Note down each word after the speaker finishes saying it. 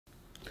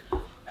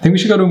I think we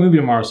should go to a movie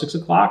tomorrow, 6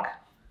 o'clock.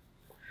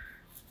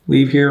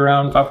 Leave here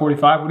around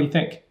 5:45. What do you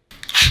think?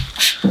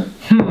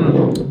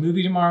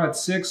 Movie tomorrow at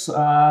 6,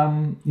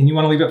 and you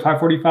want to leave at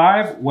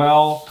 5:45?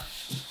 Well,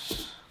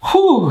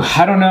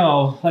 I don't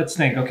know. Let's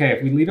think. Okay,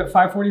 if we leave at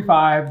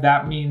 5:45,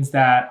 that means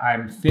that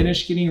I'm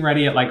finished getting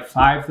ready at like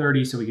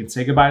 5:30 so we can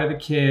say goodbye to the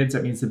kids.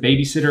 That means the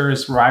babysitter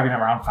is arriving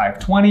around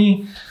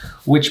 5:20,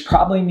 which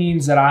probably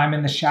means that I'm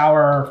in the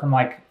shower from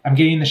I'm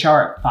getting in the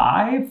shower at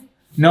 5.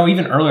 No,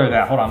 even earlier than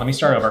that. Hold on, let me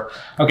start over.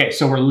 Okay,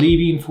 so we're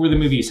leaving for the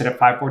movie. You said at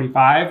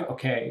 5:45.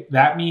 Okay,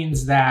 that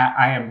means that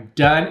I am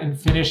done and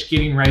finished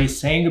getting ready,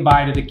 saying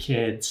goodbye to the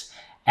kids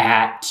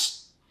at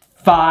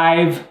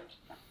 5,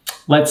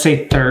 let's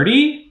say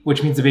 30,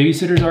 which means the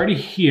babysitter's already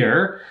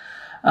here.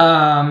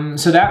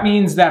 So that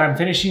means that I'm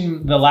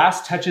finishing the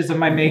last touches of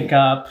my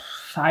makeup,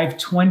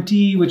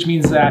 5:20, which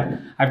means that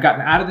I've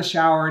gotten out of the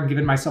shower and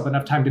given myself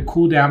enough time to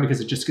cool down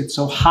because it just gets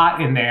so hot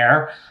in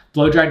there.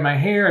 Blow dried my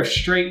hair, I've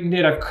straightened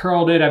it, I've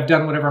curled it, I've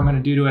done whatever I'm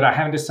gonna do to it. I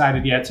haven't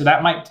decided yet, so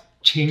that might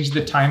change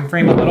the time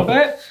frame a little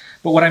bit.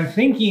 But what I'm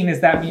thinking is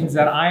that means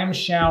that I'm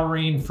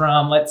showering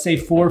from, let's say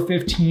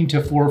 4:15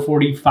 to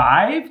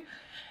 4:45.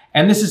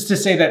 And this is to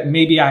say that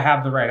maybe I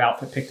have the right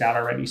outfit picked out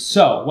already.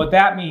 So what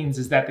that means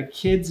is that the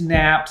kids'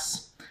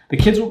 naps,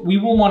 we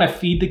will want to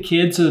feed the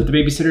kids so that the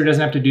babysitter doesn't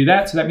have to do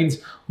that. So that means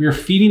we are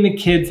feeding the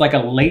kids like a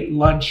late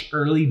lunch,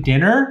 early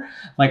dinner,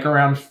 like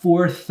around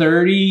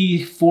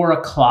 4:30, 4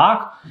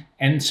 o'clock.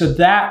 And so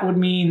that would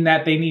mean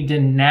that they need to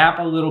nap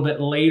a little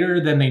bit later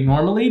than they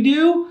normally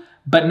do,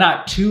 but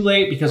not too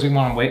late because we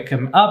want to wake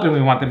them up and we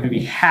want them to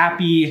be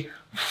happy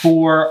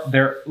for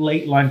their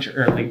late lunch,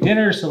 early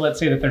dinner. So let's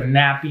say that they're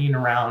napping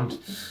around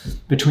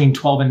between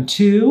 12 and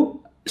 2.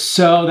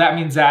 So that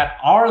means that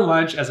our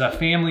lunch as a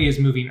family is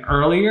moving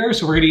earlier.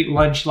 So we're gonna eat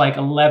lunch like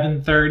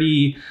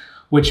 11:30,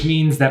 which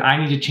means that I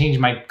need to change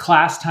my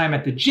class time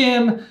at the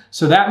gym.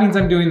 So that means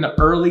I'm doing the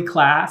early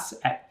class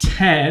at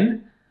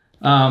 10.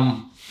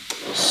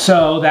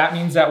 So that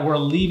means that we're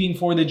leaving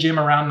for the gym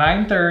around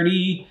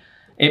 9:30.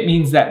 It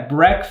means that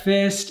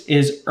breakfast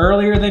is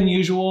earlier than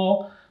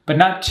usual, but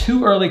not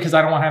too early because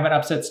I don't want to have an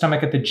upset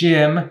stomach at the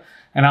gym.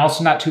 And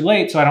also not too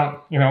late, so I don't,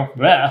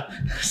 bleh.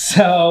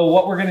 So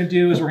what we're gonna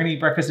do is we're gonna eat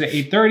breakfast at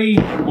 8:30.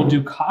 We'll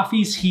do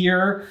coffees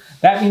here.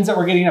 That means that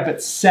we're getting up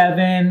at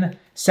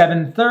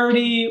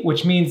 7:30,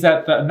 which means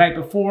that the night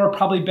before,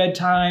 probably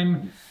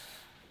bedtime.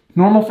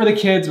 Normal for the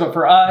kids, but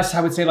for us,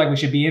 I would say we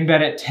should be in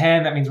bed at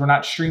 10. That means we're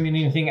not streaming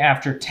anything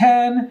after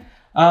 10.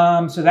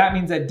 So that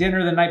means that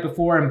dinner the night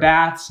before and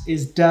baths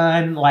is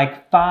done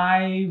like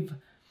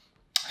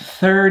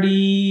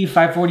 5:30,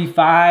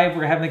 5:45.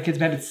 We're having the kids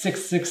bed at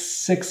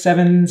 6,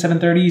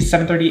 7:30,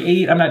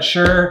 7:38. I'm not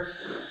sure,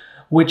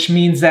 which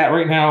means that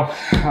right now,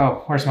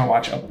 where's my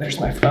watch? Oh, there's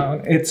my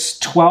phone. It's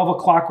 12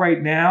 o'clock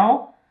right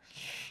now.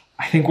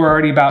 I think we're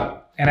already about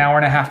an hour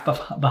and a half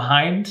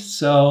behind.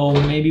 So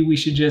maybe we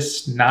should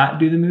just not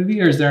do the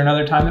movie, or is there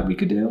another time that we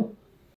could do?